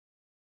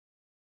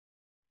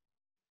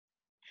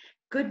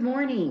Good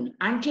morning.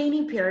 I'm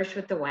Janie Parrish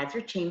with the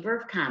Wadsworth Chamber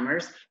of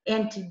Commerce,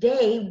 and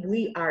today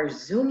we are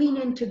zooming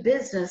into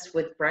business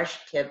with Brush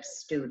Tip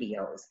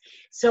Studios.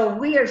 So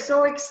we are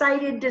so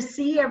excited to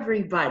see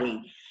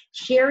everybody.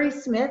 Sherry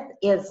Smith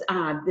is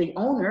the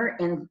owner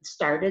and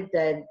started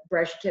the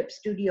Brush Tip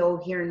Studio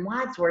here in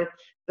Wadsworth,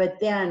 but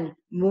then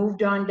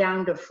moved on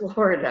down to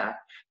Florida.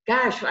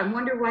 Gosh, I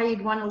wonder why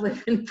you'd want to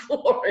live in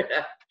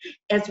Florida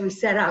as we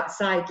sat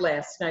outside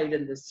last night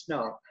in the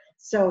snow.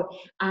 So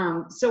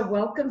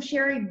welcome,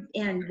 Sherry,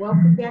 and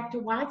welcome back to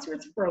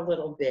Wadsworth for a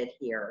little bit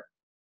here.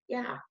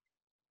 Yeah.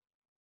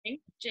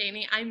 Thanks,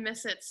 Janie. I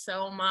miss it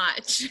so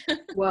much.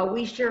 Well,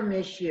 we sure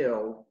miss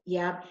you.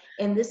 Yeah.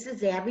 And this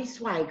is Abby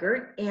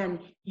Swigert, and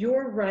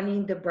you're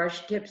running the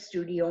Brush Tip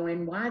Studio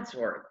in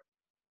Wadsworth.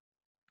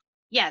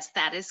 Yes,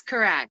 that is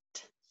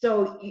correct.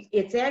 So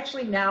it's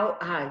actually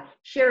now,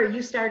 Sherry,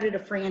 you started a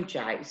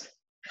franchise.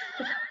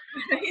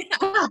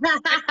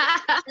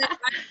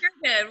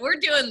 We're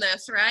doing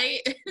this, right?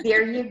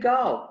 There you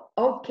go.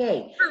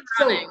 Okay. We're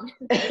running.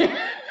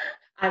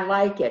 I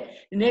like it.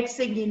 The next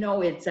thing you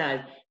know, it's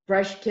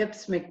Brush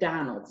Tips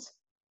McDonald's.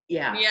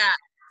 Yeah. Yeah.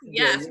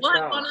 Yes. We'll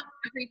have one on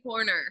every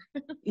corner.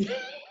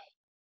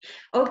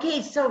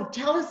 Okay, so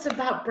tell us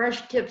about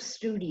Brush Tip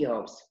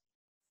Studios.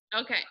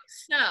 Okay,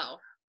 so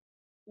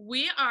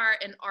we are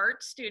an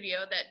art studio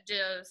that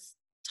does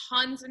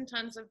tons and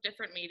tons of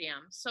different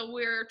mediums. So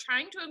we're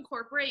trying to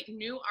incorporate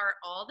new art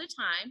all the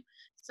time.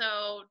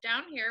 So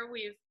down here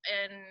we've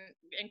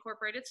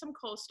incorporated some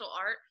coastal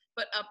art,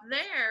 but up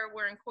there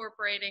we're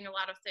incorporating a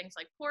lot of things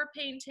like pour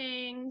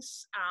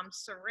paintings,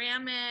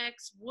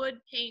 ceramics, wood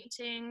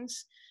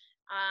paintings.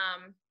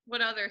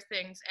 What other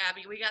things,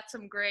 Abby? We got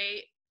some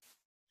great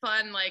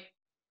fun, like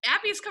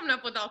Abby's coming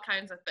up with all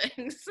kinds of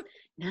things.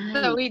 Nice.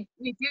 So we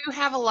do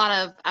have a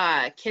lot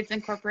of Kids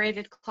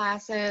Incorporated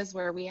classes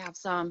where we have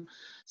some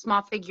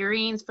small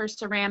figurines for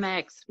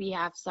ceramics. We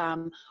have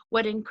some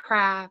wooden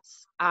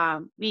crafts.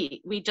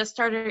 We're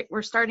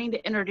starting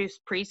to introduce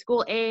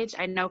preschool age.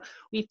 I know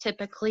we've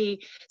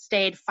typically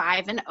stayed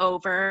 5 and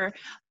over,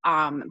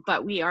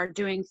 but we are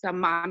doing some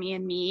mommy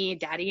and me,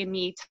 daddy and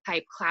me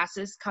type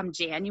classes come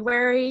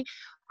January.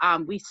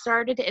 We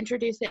started to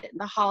introduce it in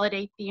the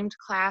holiday themed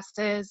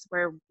classes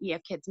where we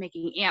have kids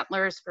making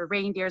antlers for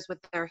reindeers with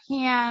their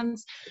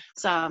hands,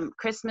 some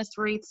Christmas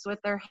wreaths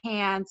with their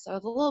hands. So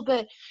it's a little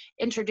bit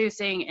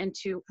introducing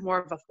into more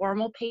of a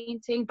formal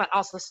painting, but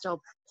also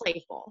still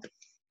playful.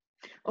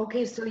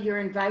 Okay, so you're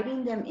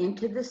inviting them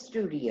into the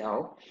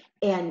studio,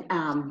 and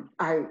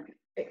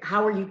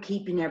how are you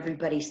keeping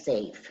everybody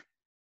safe?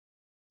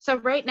 So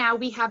right now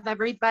we have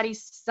everybody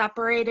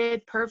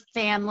separated per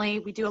family.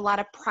 We do a lot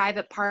of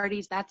private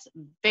parties. That's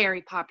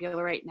very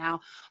popular right now.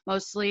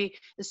 Mostly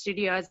the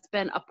studio has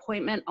been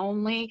appointment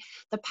only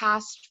the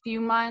past few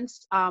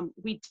months.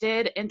 We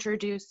did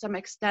introduce some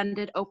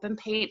extended open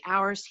paint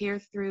hours here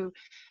through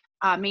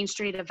Main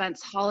Street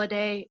Events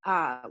Holiday,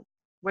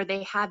 where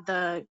they had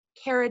the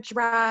carriage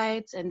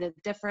rides and the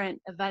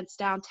different events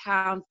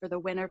downtown for the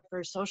winter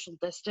for social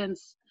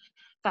distance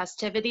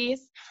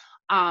festivities.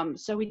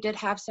 So we did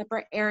have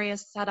separate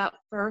areas set up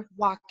for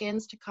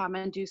walk-ins to come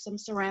and do some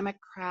ceramic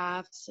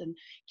crafts and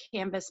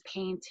canvas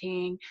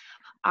painting.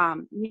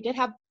 We did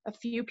have a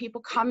few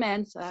people come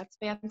in, so that's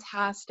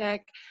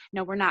fantastic. You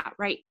know, we're not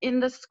right in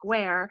the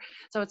square,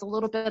 so it's a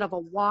little bit of a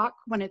walk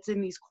when it's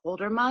in these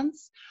colder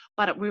months,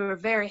 but we were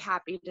very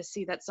happy to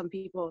see that some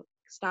people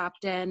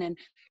stopped in and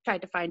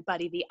tried to find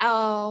Buddy the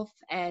Elf,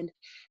 and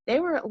a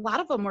lot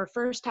of them were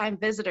first-time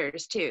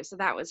visitors too, so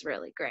that was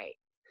really great.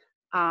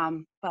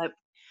 But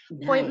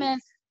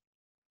appointments,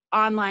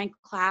 online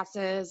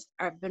classes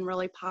have been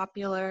really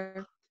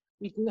popular.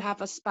 We do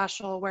have a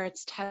special where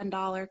it's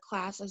 $10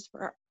 classes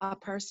for a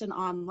person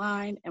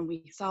online, and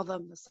we sell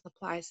them the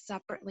supplies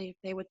separately if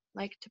they would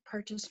like to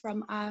purchase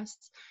from us.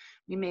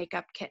 We make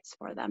up kits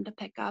for them to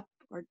pick up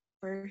or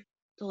for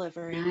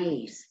delivery.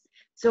 Nice.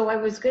 So I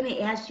was going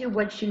to ask you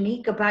what's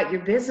unique about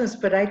your business,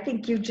 but I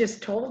think you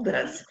just told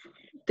us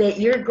that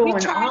you're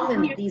going all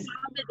in these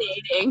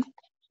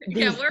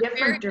Yeah, we're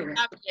very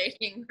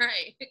accommodating,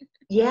 right?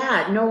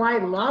 Yeah, no, I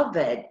love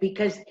it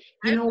because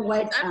you know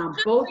what,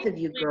 both of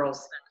you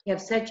girls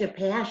have such a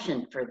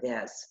passion for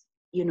this,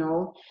 you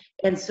know,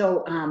 and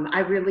so I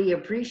really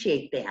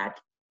appreciate that.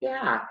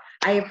 Yeah,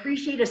 I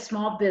appreciate a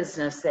small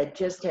business that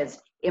just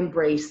has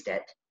embraced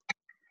it.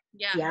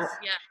 Yes, yeah.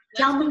 Yeah.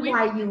 Tell me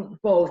why you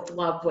both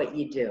love what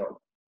you do.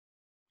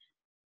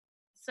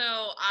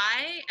 So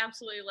I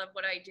absolutely love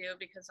what I do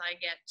because I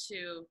get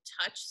to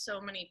touch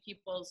so many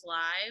people's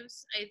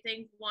lives. I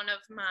think one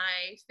of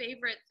my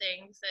favorite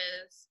things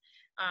is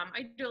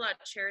I do a lot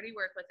of charity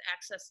work with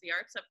Access the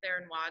Arts up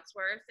there in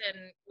Wadsworth, and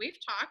we've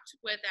talked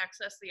with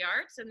Access the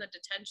Arts in the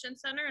detention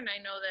center, and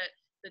I know that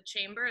the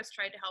chamber has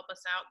tried to help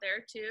us out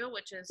there too,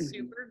 which is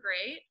super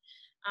great.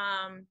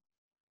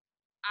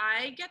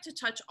 I get to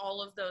touch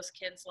all of those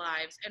kids'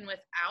 lives, and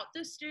without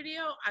this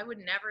studio, I would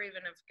never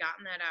even have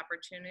gotten that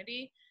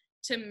opportunity.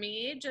 to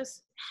me,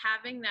 just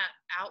having that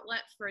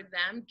outlet for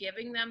them,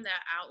 giving them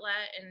that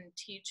outlet and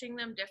teaching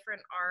them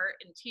different art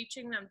and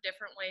teaching them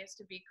different ways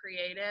to be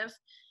creative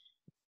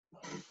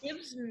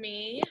gives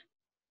me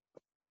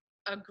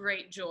a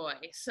great joy.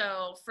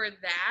 So for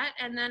that,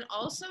 and then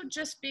also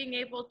just being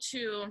able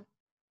to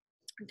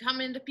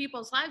come into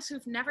people's lives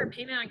who've never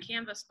painted on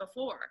canvas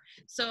before.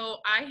 So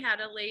I had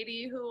a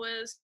lady who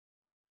was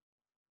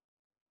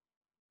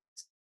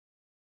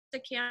the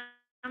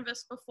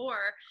canvas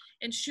before,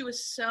 and she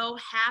was so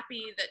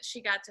happy that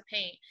she got to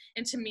paint.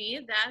 And to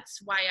me, that's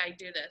why I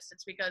do this.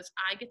 It's because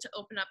I get to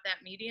open up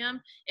that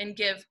medium and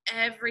give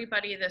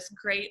everybody this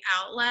great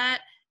outlet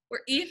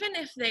where even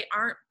if they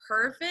aren't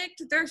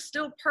perfect, they're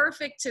still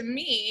perfect to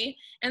me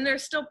and they're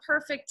still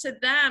perfect to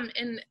them.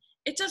 And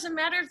it doesn't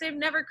matter if they've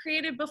never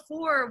created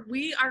before,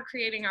 we are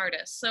creating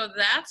artists. So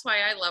that's why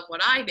I love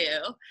what I do.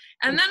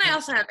 And then I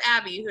also have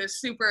Abby, who is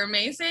super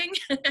amazing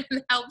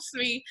and helps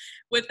me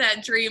with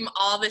that dream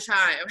all the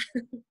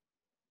time.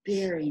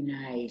 Very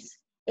nice.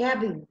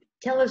 Abby,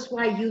 tell us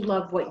why you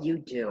love what you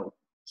do.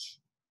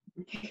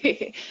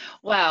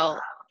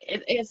 Well,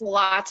 it has a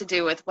lot to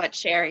do with what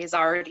Sherry's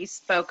already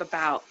spoke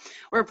about.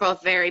 We're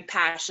both very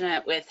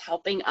passionate with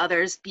helping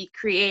others be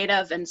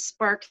creative and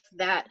spark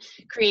that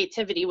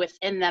creativity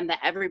within them that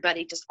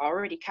everybody just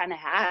already kind of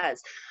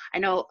has. I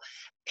know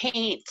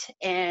paint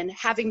and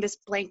having this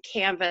blank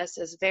canvas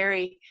is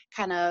very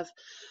kind of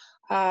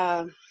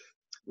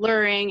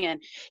luring, and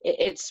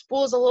it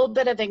spools a little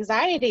bit of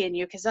anxiety in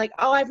you because like,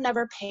 oh, I've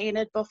never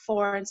painted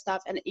before and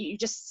stuff, and you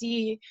just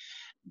see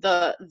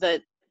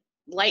the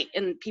light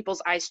in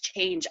people's eyes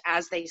change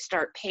as they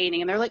start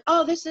painting, and they're like,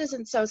 oh, this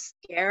isn't so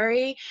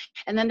scary,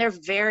 and then they're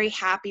very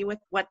happy with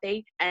what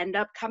they end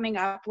up coming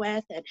up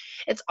with. And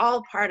it's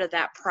all part of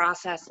that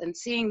process, and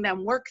seeing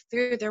them work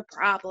through their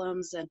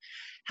problems and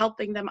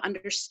helping them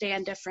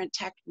understand different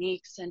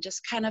techniques and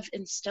just kind of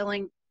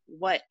instilling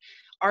what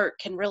art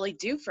can really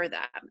do for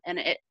them. And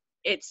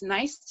it's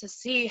nice to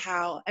see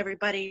how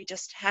everybody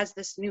just has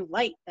this new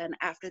light then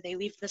after they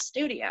leave the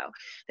studio.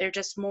 They're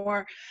just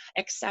more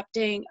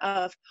accepting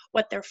of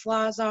what their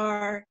flaws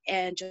are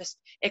and just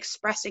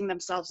expressing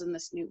themselves in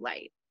this new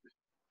light.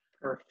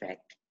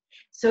 Perfect.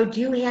 So do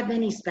you have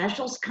any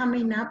specials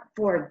coming up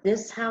for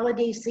this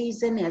holiday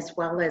season as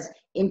well as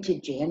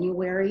into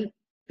January?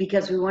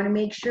 Because we want to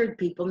make sure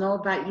people know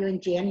about you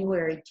in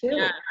January too.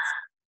 Yeah.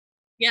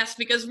 Yes,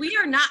 because we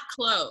are not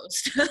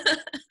closed.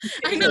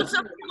 I know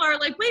some people are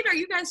like, wait, are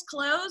you guys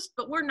closed?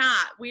 But we're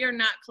not. We are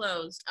not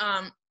closed.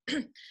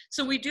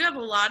 So we do have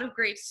a lot of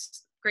great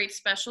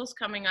specials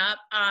coming up.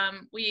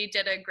 We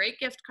did a great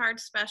gift card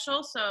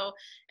special, so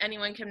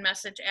anyone can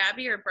message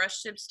Abby or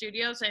Brush Tip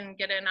Studios and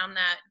get in on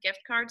that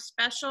gift card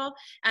special.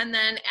 And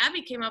then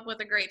Abby came up with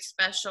a great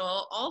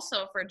special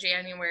also for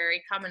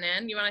January coming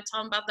in. You want to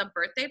tell them about the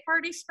birthday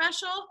party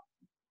special?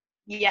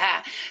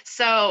 Yeah,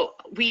 so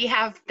we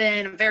have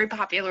been very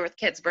popular with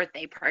kids'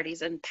 birthday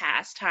parties in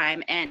past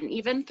time, and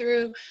even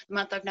through the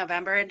month of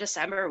November and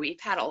December, we've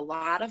had a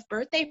lot of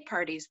birthday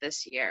parties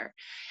this year.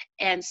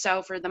 And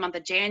so for the month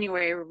of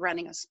January, we're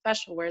running a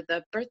special where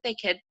the birthday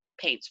kid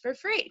paints for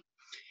free.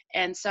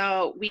 And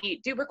so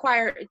we do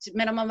require it's a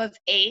minimum of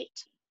 8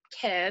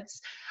 kids,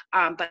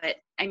 but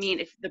I mean,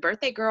 if the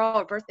birthday girl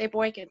or birthday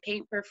boy can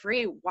paint for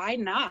free, why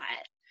not?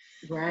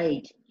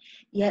 Right.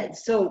 Yeah.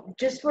 So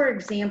just for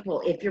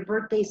example, if your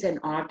birthday's in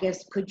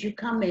August, could you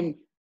come in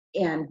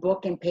and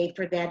book and pay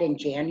for that in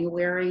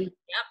January? Yep,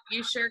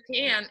 you sure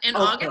can. And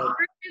Okay. August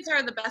birthdays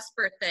are the best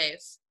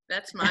birthdays.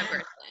 That's my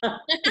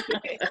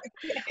birthday.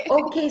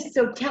 Okay,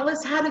 so tell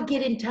us how to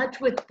get in touch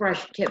with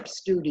Brush Tip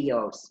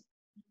Studios.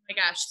 Oh my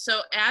gosh.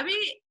 So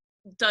Abby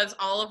does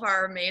all of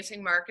our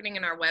amazing marketing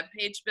and our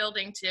webpage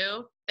building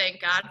too.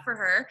 Thank God for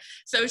her.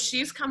 So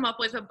she's come up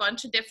with a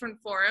bunch of different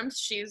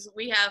forums.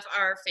 We have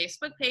our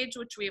Facebook page,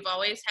 which we've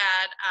always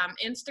had,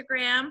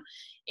 Instagram,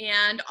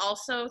 and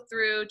also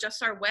through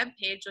just our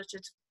webpage, which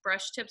is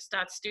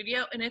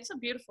brushtips.studio. And it's a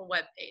beautiful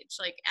webpage.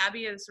 Like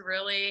Abby has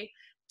really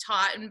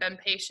taught and been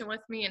patient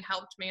with me and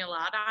helped me a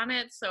lot on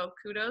it. So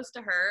kudos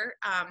to her.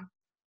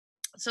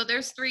 So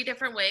there's 3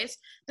 different ways.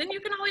 Then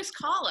you can always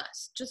call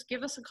us. Just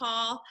give us a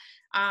call.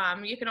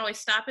 You can always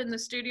stop in the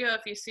studio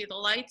if you see the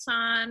lights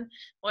on,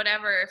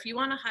 whatever. If you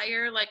want to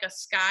hire like a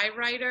sky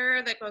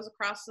writer that goes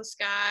across the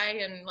sky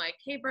and like,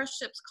 hey, Brush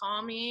Tips,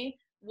 call me.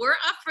 We're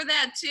up for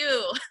that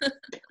too.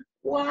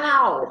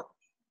 Wow.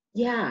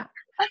 Yeah.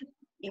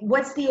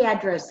 What's the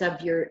address of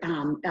your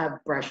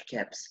Brush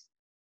Tips?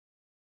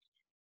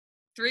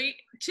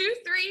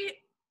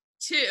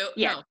 322.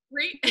 Yeah. No,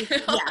 3.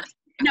 Yeah.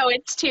 No,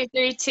 it's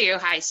 232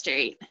 High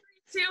Street.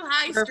 2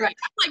 High Street.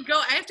 I'm like,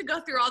 I have to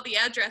go through all the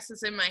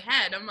addresses in my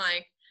head. I'm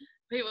like,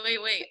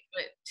 wait,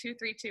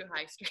 232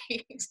 High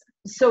Street.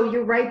 So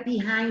you're right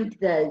behind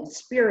the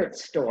Spirit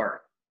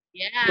store.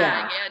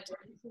 Yeah.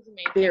 Denise is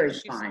amazing. Very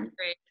She's fun. So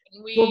great.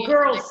 Well,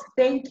 girls,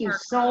 thank you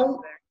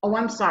so. Oh,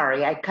 I'm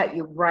sorry, I cut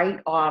you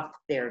right off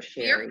there,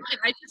 Sherry. You're fine.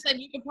 I just said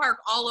you can park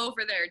all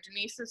over there.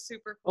 Denise is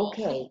super cool.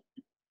 Okay.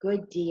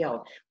 Good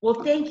deal.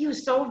 Well, thank you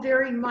so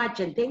very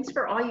much, and thanks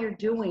for all you're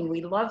doing.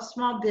 We love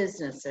small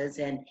businesses,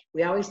 and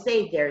we always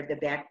say they're the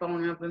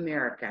backbone of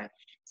America.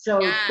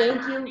 So Yeah.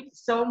 thank you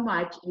so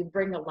much. You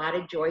bring a lot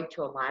of joy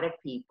to a lot of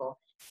people.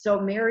 So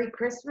Merry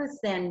Christmas,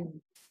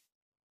 and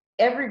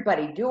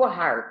everybody do a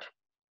heart.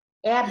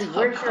 Abby,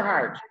 where's your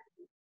heart?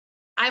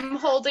 I'm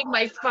holding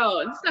my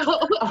phone,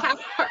 so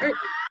half heart.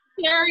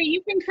 Sherry,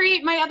 you can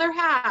create my other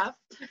half.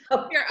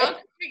 Here, I'll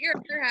create your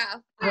other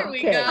half. There we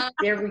Okay, go.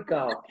 there we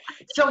go.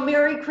 So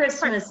Merry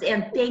Christmas,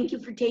 and thank you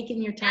for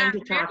taking your time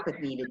to Yeah, talk with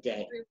me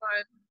today.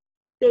 Everyone.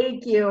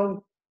 Thank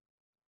you.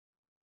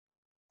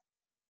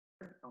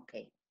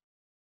 Okay.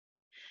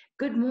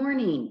 Good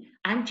morning.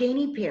 I'm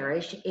Janie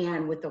Parrish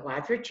and with the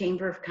Wadsworth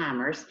Chamber of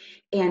Commerce,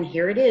 and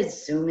here it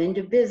is, Zoom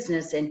into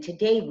Business. And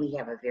today we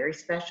have a very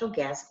special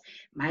guest,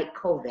 Mike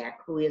Kovac,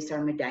 who is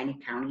our Medina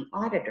County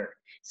Auditor.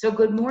 So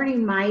good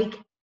morning, Mike.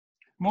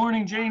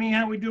 Morning, Janie.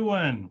 How we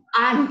doing?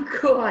 I'm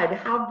good.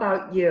 How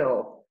about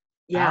you?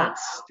 Yeah.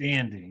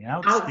 Outstanding.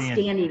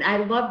 Outstanding. I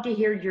love to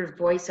hear your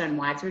voice on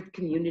Wadsworth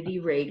Community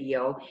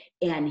Radio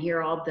and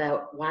hear all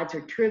the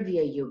Wadsworth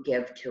trivia you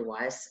give to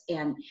us,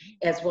 and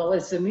as well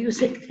as the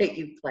music that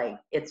you play.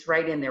 It's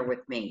right in there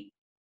with me.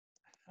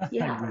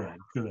 Yeah.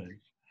 Good.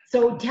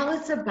 So tell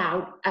us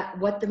about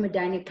what the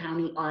Medina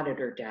County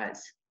Auditor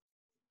does.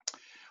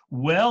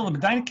 Well, the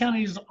Medina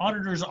County's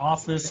Auditor's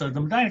Office, the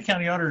Medina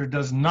County Auditor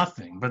does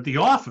nothing, but the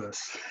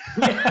office,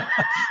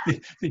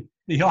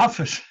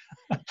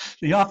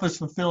 the office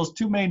fulfills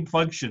two main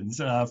functions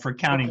for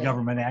county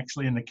government,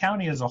 actually, and the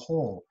county as a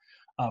whole.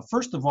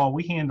 First of all,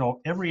 we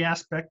handle every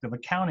aspect of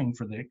accounting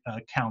for the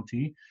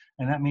county,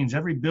 and that means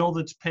every bill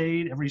that's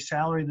paid, every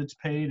salary that's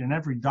paid, and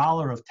every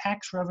dollar of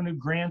tax revenue,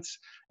 grants,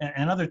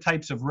 and other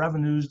types of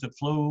revenues that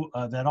flow,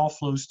 that all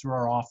flows through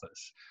our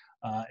office.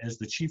 As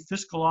the Chief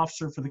Fiscal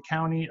Officer for the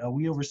county,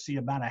 we oversee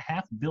about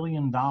 $500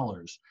 million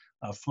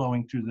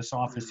flowing through this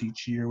office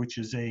each year, which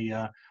is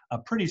a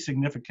pretty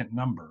significant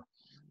number.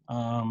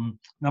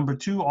 Number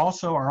two,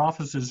 also our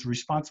office is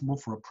responsible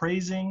for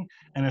appraising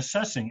and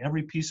assessing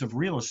every piece of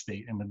real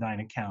estate in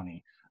Medina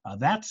County.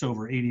 That's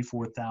over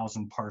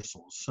 84,000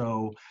 parcels.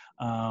 So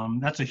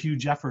that's a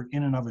huge effort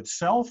in and of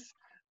itself.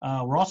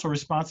 We're also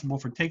responsible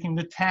for taking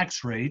the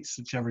tax rates,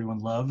 which everyone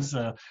loves,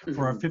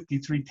 for our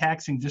 53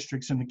 taxing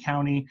districts in the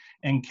county,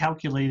 and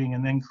calculating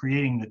and then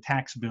creating the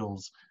tax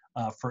bills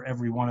for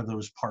every one of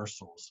those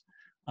parcels.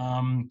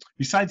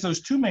 Besides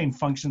those two main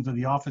functions of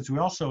the office, we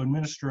also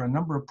administer a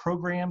number of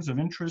programs of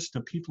interest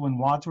to people in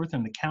Wadsworth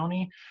and the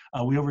county.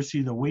 We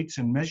oversee the Weights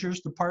and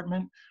Measures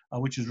Department,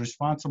 which is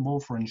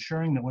responsible for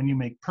ensuring that when you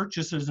make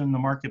purchases in the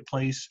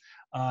marketplace,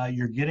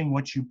 you're getting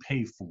what you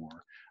pay for.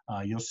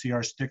 You'll see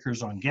our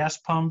stickers on gas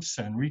pumps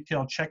and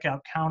retail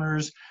checkout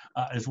counters,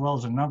 as well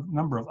as a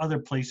number of other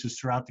places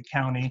throughout the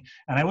county.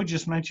 And I would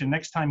just mention,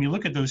 next time you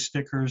look at those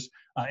stickers,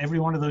 every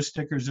one of those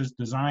stickers is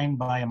designed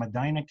by a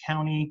Medina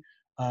County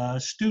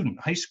student,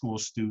 high school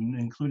student,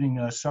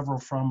 including several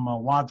from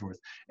Wadsworth.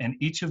 And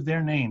each of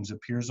their names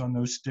appears on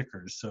those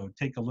stickers. So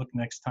take a look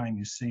next time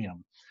you see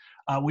them.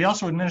 We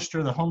also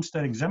administer the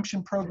Homestead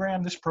Exemption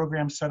Program. This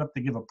program is set up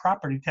to give a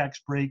property tax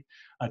break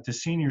to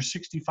seniors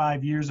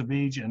 65 years of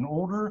age and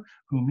older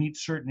who meet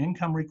certain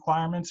income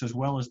requirements, as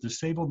well as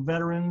disabled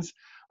veterans.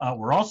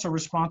 We're also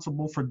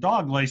responsible for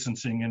dog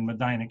licensing in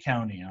Medina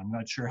County. I'm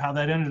not sure how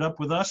that ended up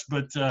with us,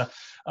 but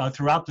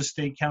throughout the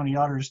state, county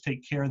auditors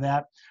take care of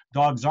that.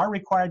 Dogs are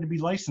required to be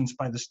licensed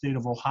by the state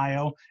of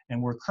Ohio,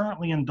 and we're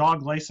currently in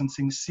dog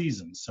licensing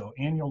season. So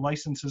annual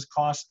licenses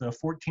cost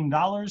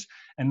 $14,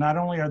 and not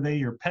only are they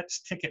your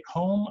pet's ticket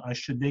home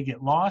should they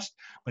get lost,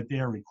 but they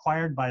are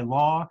required by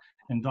law,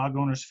 and dog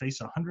owners face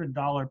a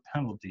 $100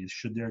 penalty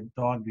should their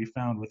dog be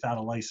found without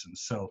a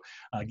license. So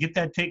get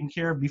that taken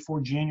care of before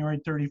January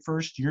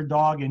 31st. Your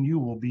dog and you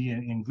will be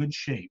in good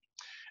shape.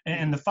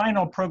 And the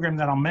final program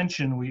that I'll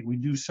mention, we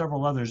do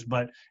several others,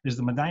 but is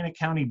the Medina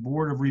County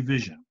Board of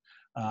Revision.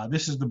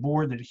 This is the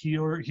board that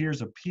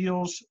hears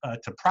appeals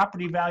to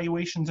property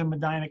valuations in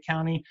Medina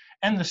County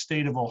and the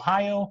state of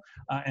Ohio.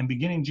 And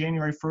beginning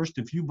January 1st,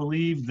 if you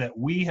believe that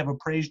we have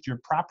appraised your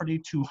property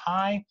too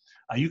high,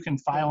 you can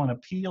file an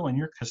appeal, and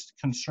your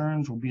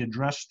concerns will be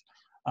addressed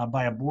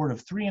by a board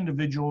of 3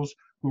 individuals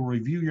who will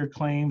review your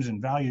claims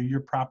and value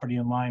your property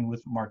in line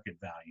with market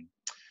value.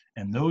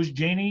 And those,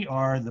 Janie,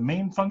 are the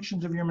main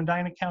functions of your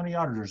Medina County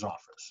Auditor's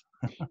Office.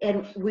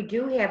 And we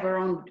do have our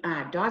own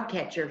dog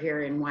catcher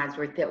here in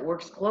Wadsworth that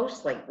works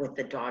closely with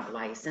the dog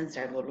license,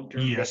 our little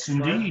Drew. Yes,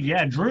 indeed.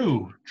 Yeah,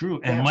 Drew.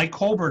 And yeah. Mike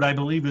Colbert, I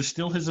believe, is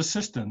still his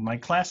assistant, my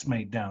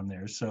classmate down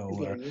there. So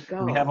there you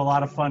go. We have a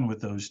lot of fun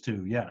with those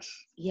two, yes.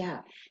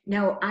 Yeah.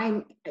 Now,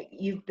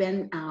 you've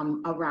been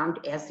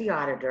around as the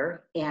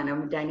auditor, and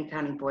I'm a Medina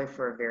County boy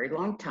for a very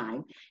long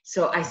time.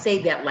 So I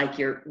say that like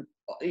you're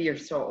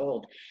so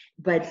old,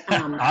 but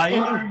tell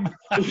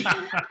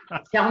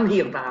me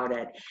about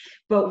it.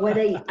 But what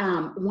I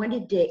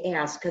wanted to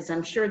ask, because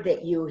I'm sure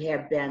that you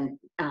have been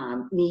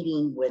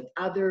meeting with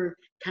other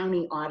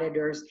county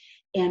auditors,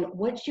 and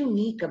what's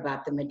unique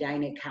about the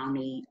Medina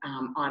County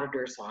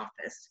Auditor's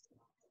Office?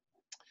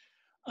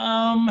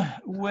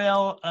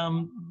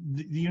 The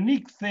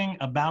unique thing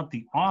about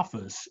the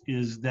office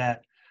is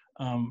that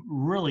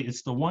really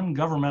it's the one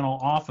governmental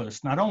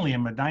office, not only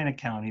in Medina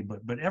County,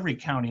 but every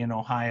county in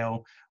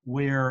Ohio,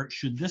 where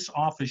should this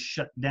office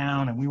shut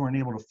down and we weren't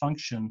able to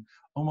function,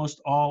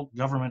 almost all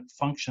government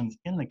functions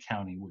in the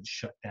county would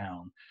shut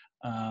down.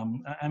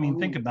 I mean,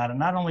 think about it.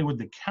 Not only would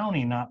the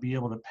county not be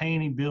able to pay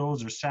any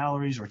bills or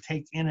salaries or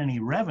take in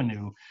any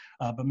revenue,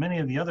 but many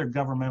of the other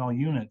governmental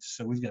units.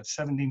 So we've got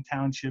 17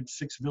 townships,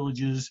 6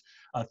 villages,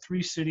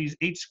 3 cities,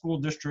 8 school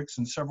districts,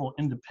 and several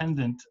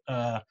independent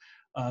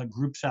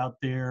groups out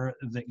there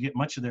that get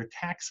much of their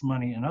tax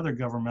money and other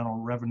governmental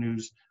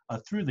revenues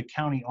through the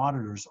county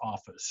auditor's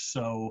office.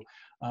 So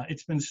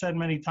it's been said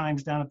many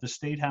times down at the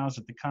State House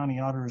that the county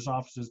auditor's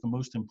office is the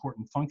most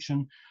important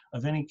function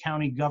of any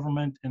county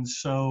government. And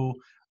so,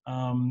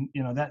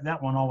 you know,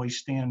 that one always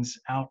stands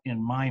out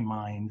in my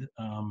mind,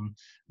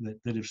 that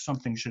if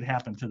something should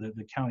happen to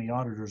the county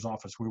auditor's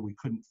office where we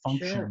couldn't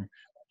function,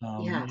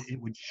 Yes. it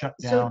would shut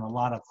down a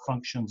lot of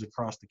functions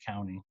across the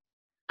county.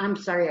 I'm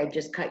sorry, I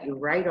just cut you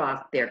right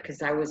off there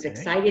because I was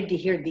excited to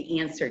hear the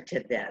answer to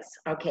this.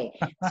 Okay,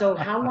 so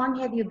how long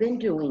have you been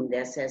doing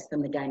this as the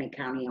Medina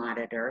County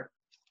Auditor?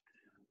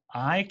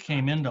 I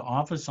came into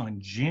office on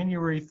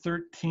January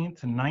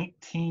 13th,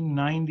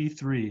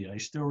 1993. I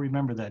still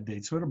remember that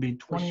date. So it'll be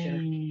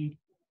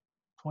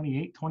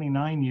 28,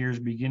 29 years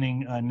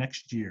beginning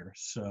next year.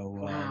 So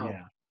Wow.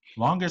 yeah,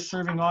 longest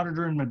serving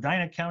auditor in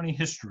Medina County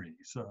history.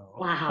 So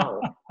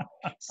Wow.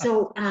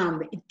 So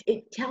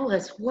tell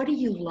us, what do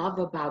you love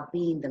about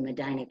being the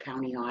Medina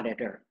County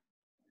Auditor?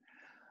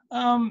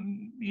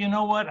 You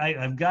know what,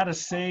 I've got to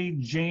say,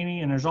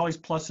 Janie, and there's always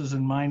pluses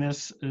and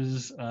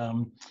minuses,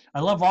 I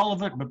love all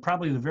of it, but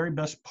probably the very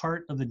best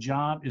part of the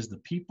job is the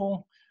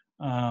people.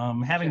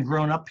 Having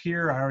grown up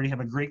here, I already have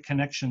a great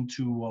connection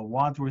to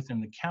Wadsworth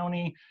and the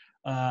county,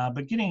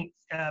 but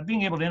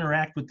being able to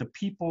interact with the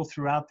people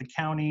throughout the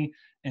county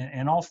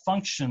and all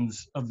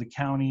functions of the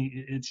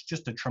county, it's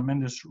just a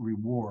tremendous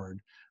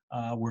reward.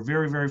 We're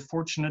very, very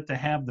fortunate to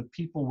have the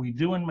people we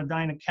do in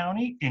Medina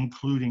County,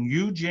 including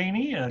you,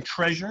 Janie, a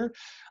treasure.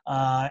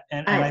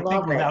 And I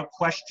think without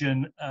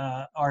question,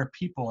 our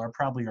people are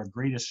probably our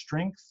greatest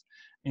strength.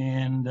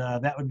 And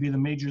that would be the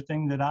major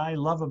thing that I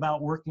love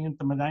about working at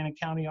the Medina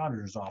County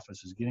Auditor's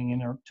Office, is getting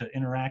to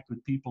interact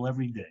with people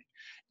every day,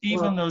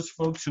 even those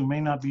folks who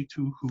may not be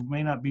too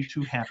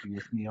happy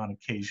with me on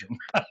occasion.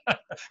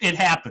 It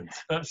happens,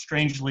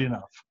 strangely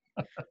enough.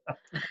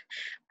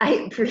 I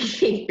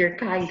appreciate your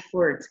kind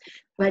words,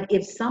 but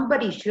if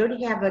somebody should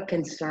have a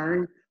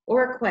concern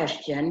or a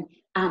question,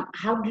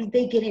 how do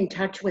they get in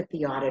touch with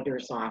the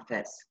auditor's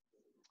office?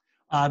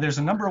 There's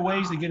a number of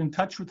ways to get in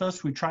touch with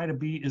us. We try to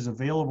be as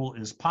available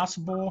as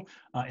possible.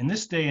 In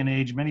this day and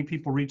age, many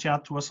people reach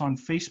out to us on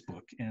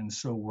Facebook, and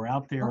so we're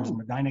out there as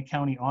Medina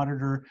County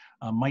Auditor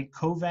Mike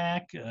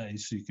Kovac,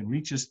 so you can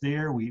reach us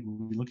there. We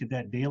look at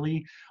that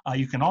daily.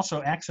 You can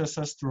also access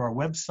us through our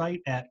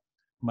website at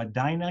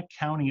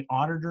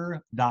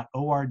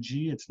medinacountyauditor.org.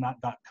 It's not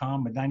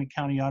 .com,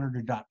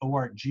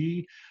 medinacountyauditor.org.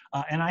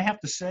 And I have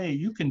to say,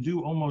 you can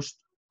do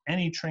almost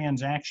any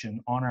transaction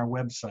on our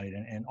website,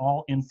 and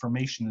all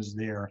information is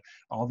there.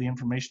 All the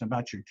information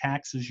about your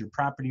taxes, your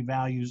property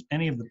values,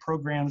 any of the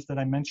programs that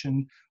I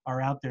mentioned are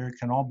out there. It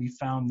can all be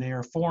found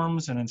there.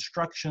 Forms and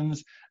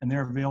instructions, and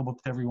they're available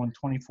to everyone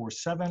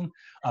 24/7.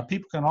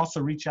 People can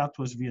also reach out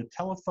to us via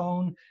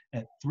telephone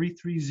at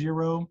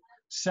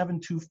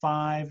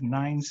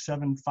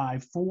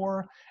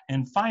 330-725-9754.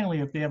 And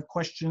finally, if they have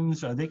questions,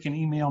 they can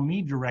email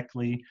me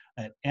directly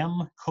at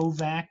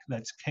mkovac,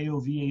 that's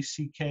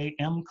Kovack,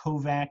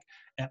 mkovac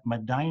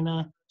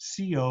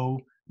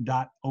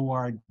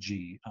 @medinaco.org.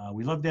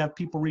 We love to have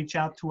people reach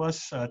out to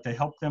us to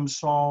help them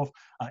solve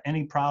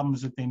any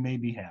problems that they may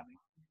be having.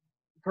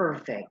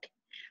 Perfect.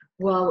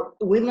 Well,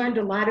 we learned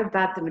a lot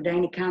about the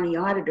Medina County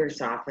Auditor's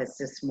Office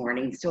this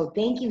morning. So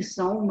thank you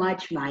so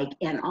much, Mike.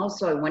 And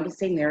also, I want to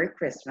say Merry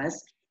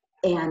Christmas.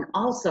 And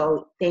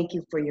also, thank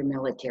you for your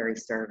military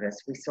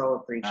service. We so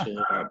appreciate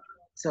it.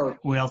 So,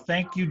 well,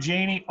 thank you,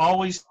 Janie.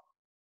 Always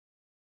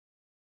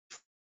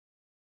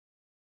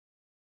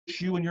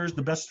wish you and yours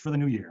the best for the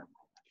new year.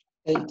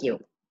 Thank you.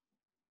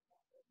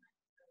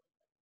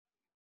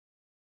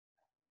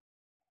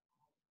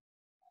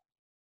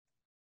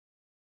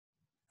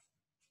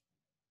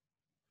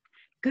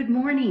 Good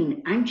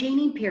morning. I'm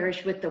Janie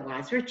Parrish with the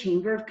Wadsworth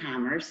Chamber of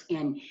Commerce,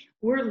 and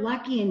we're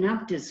lucky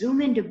enough to zoom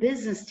into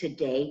business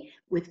today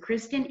with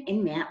Kristen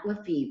and Matt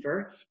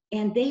Lefevre,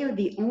 and they are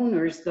the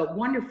owners, the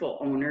wonderful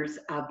owners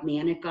of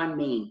Manic on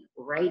Main,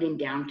 right in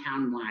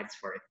downtown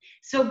Wadsworth.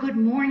 So good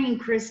morning,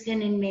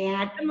 Kristen and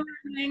Matt. Good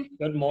morning.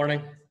 Good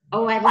morning.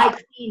 Oh, I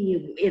like seeing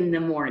you in the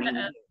morning.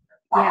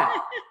 Yeah.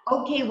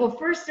 Okay, well,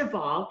 first of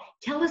all,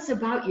 tell us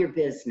about your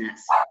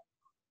business.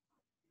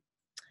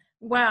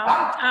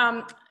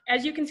 Well,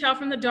 as you can tell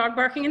from the dog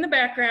barking in the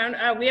background,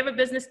 we have a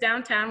business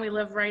downtown. We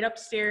live right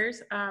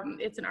upstairs.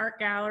 It's an art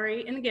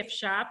gallery and a gift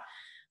shop.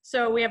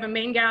 So we have a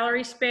main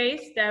gallery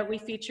space that we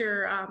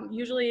feature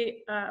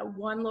usually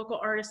one local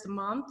artist a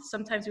month.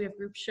 Sometimes we have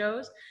group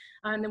shows.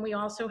 And then we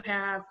also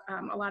have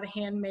a lot of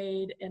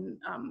handmade and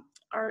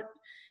art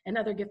and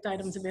other gift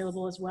items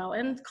available as well,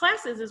 and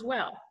classes as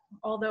well.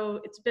 Although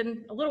it's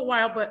been a little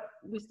while, but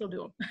we still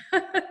do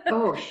them.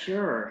 Oh,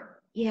 sure.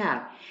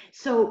 Yeah.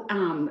 So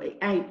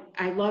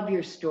I love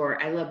your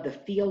store. I love the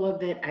feel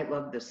of it. I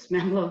love the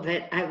smell of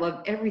it. I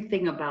love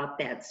everything about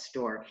that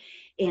store.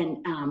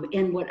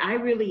 And what I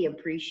really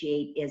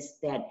appreciate is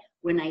that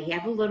when I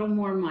have a little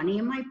more money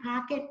in my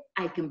pocket,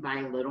 I can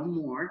buy a little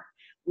more.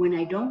 When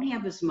I don't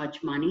have as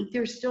much money,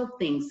 there's still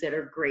things that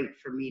are great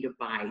for me to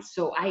buy.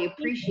 So I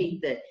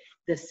appreciate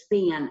the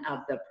span of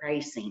the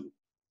pricing.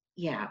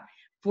 Yeah,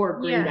 for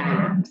great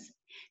items.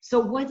 So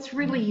what's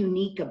really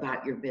unique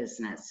about your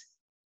business?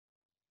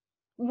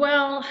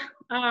 Well,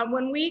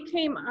 when we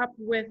came up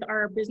with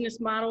our business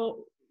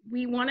model,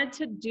 we wanted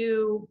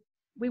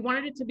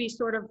it to be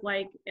sort of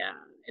like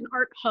an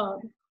art hub.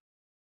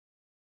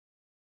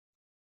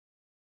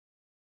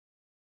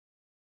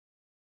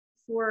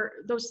 For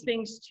those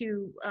things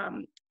to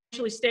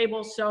actually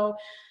stable. So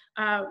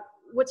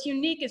what's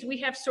unique is we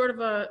have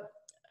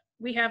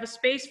a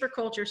space for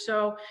culture.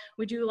 So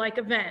we do like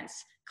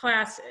events,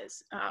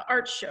 classes,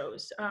 art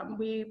shows.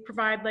 We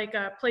provide like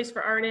a place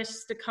for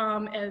artists to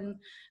come and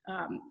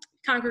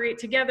congregate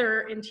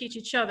together and teach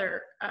each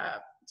other,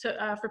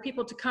 for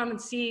people to come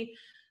and see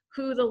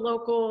who the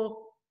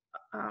local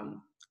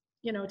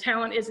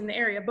talent is in the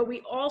area. But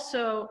we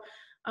also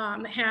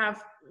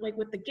have, like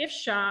with the gift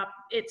shop,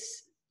 it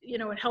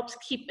helps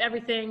keep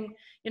everything,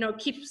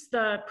 keeps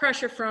the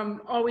pressure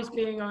from always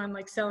being on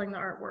like selling the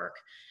artwork.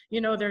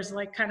 There's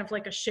like kind of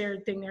like a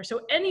shared thing there.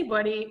 So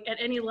anybody at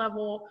any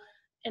level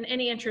and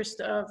any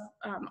interest of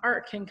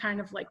art can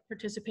kind of like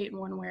participate in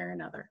one way or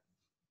another.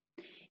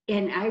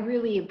 And I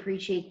really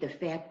appreciate the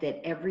fact that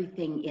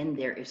everything in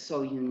there is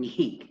so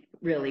unique.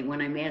 Really,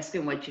 when I'm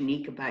asking what's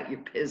unique about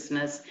your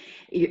business,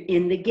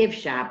 in the gift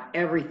shop,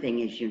 everything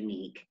is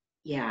unique.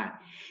 Yeah.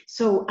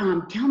 So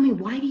tell me,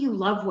 why do you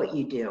love what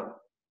you do?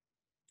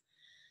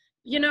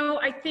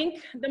 I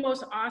think the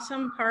most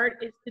awesome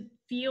part is to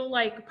feel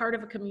like part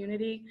of a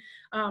community.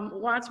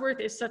 Wadsworth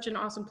is such an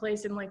awesome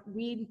place, and like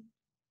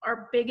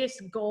our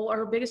biggest goal,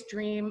 our biggest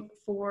dream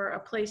for a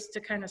place to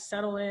kind of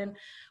settle in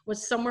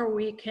was somewhere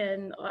we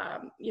can,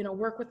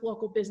 work with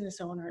local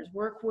business owners,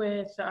 work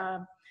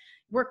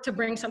to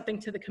bring something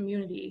to the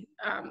community,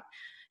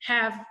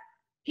 have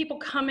people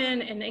come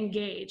in and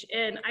engage.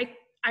 And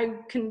I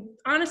can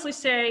honestly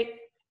say,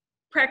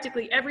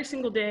 practically every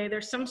single day,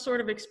 there's some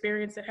sort of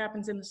experience that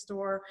happens in the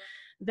store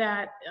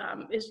that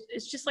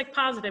is just like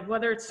positive,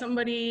 whether it's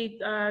somebody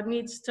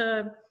needs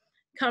to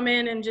come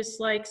in and just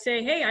like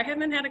say, hey, I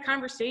haven't had a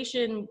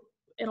conversation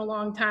in a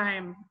long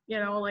time,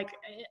 like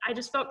I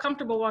just felt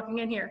comfortable walking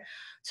in here,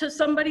 to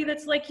somebody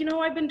that's like,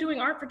 I've been doing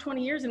art for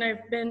 20 years and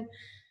I've been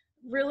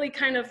really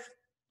kind of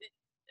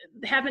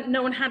haven't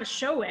known how to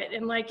show it.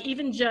 And like,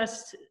 even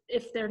just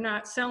if they're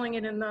not selling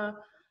it in the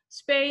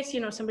space,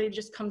 somebody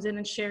just comes in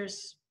and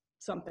shares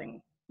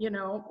something,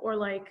 or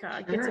like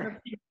gets an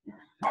opinion.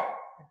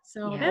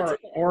 So that's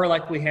or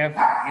like we have,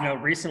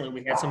 recently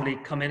we had somebody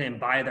come in and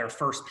buy their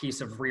first piece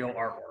of real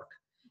artwork,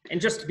 and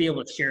just to be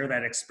able to share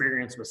that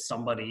experience with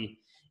somebody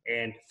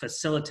and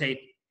facilitate,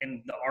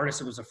 and the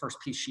artist, it was the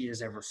first piece she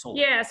has ever sold.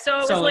 Yeah, so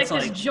it was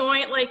like this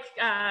joint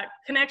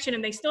connection,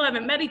 and they still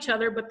haven't met each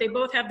other, but they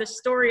both have this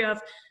story of,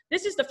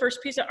 this is the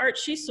first piece of art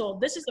she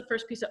sold, this is the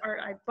first piece of art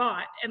I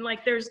bought, and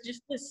like there's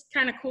just this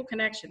kind of cool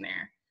connection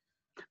there.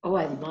 Oh,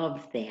 I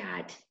love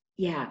that.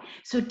 Yeah.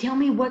 So tell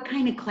me, what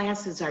kind of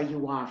classes are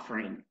you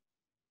offering?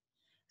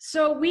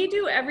 So we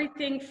do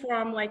everything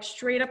from like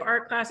straight up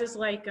art classes,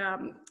 like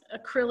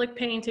acrylic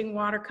painting,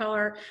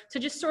 watercolor, to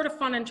just sort of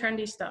fun and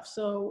trendy stuff.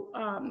 So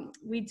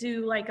we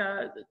do like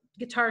a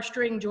guitar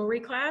string jewelry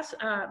class.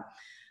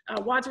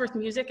 Wadsworth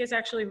Music is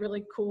actually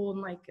really cool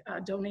and like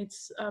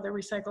donates their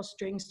recycled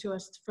strings to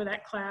us for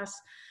that class.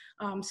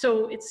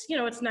 So it's,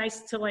 it's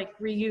nice to like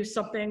reuse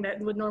something that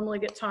would normally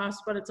get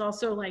tossed, but it's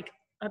also like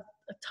a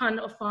ton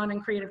of fun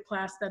and creative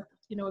class that,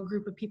 a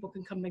group of people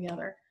can come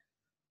together.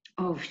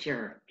 Oh,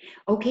 sure.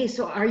 Okay,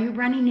 so are you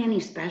running any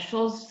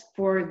specials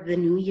for the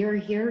new year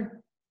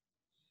here?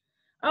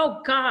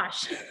 Oh,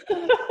 gosh.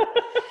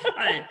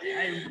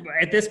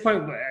 At this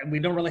point, we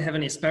don't really have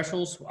any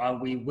specials.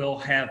 We will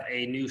have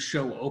a new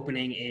show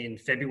opening in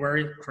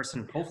February.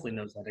 Kristen hopefully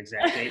knows that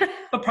exact date,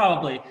 but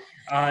probably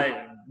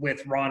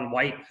with Ron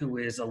White, who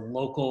is a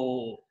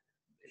local,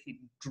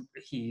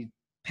 he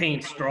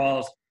paints,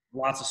 draws,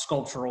 lots of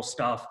sculptural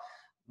stuff,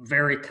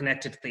 very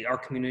connected to the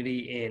art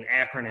community in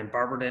Akron and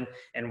Barberton,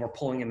 and we're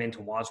pulling him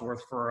into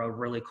Wadsworth for a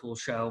really cool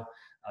show.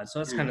 So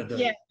that's kind of the...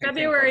 Yeah,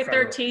 February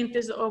 13th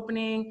is the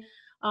opening.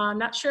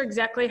 Not sure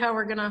exactly how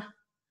we're gonna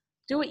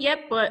do it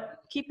yet, but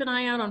keep an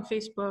eye out on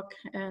Facebook.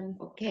 And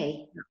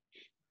okay.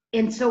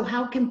 And so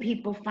how can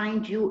people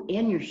find you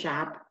in your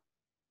shop?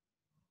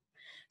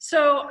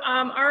 So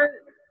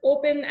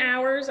Open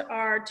hours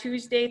are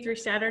Tuesday through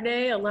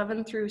Saturday,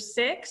 11 through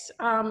 6.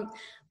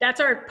 That's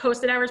our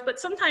posted hours, but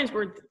sometimes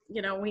we're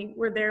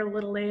there a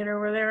little later.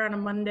 We're there on a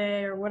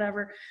Monday or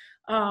whatever.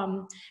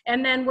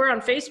 And then we're on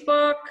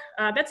Facebook.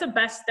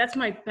 That's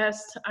my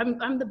best.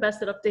 I'm the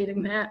best at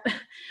updating that.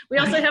 We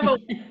also have a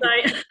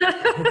website.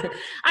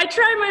 I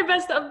try my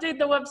best to update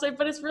the website,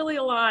 but it's really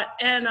a lot.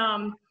 And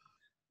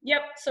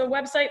yep, so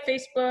website,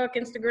 Facebook,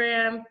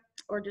 Instagram,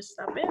 or just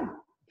stop in.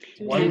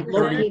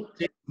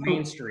 136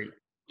 Main Street.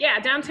 Yeah,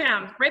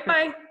 downtown, right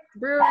by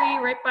brewery,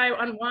 right by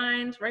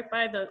Unwind, right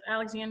by the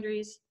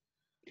Alexandries.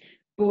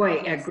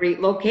 Boy, a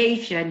great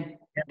location,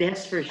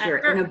 that's for sure.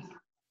 And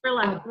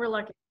We're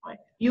lucky.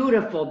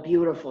 beautiful,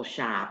 beautiful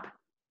shop.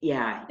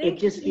 Yeah, it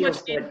just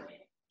feels good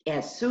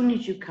as soon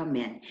as you come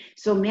in.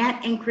 So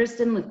Matt and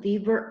Kristen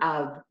Lefevre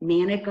of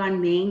Manic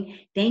on Main,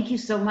 thank you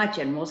so much,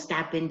 and we'll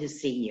stop in to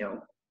see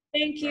you.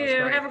 Thank you.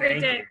 Have a great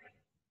day.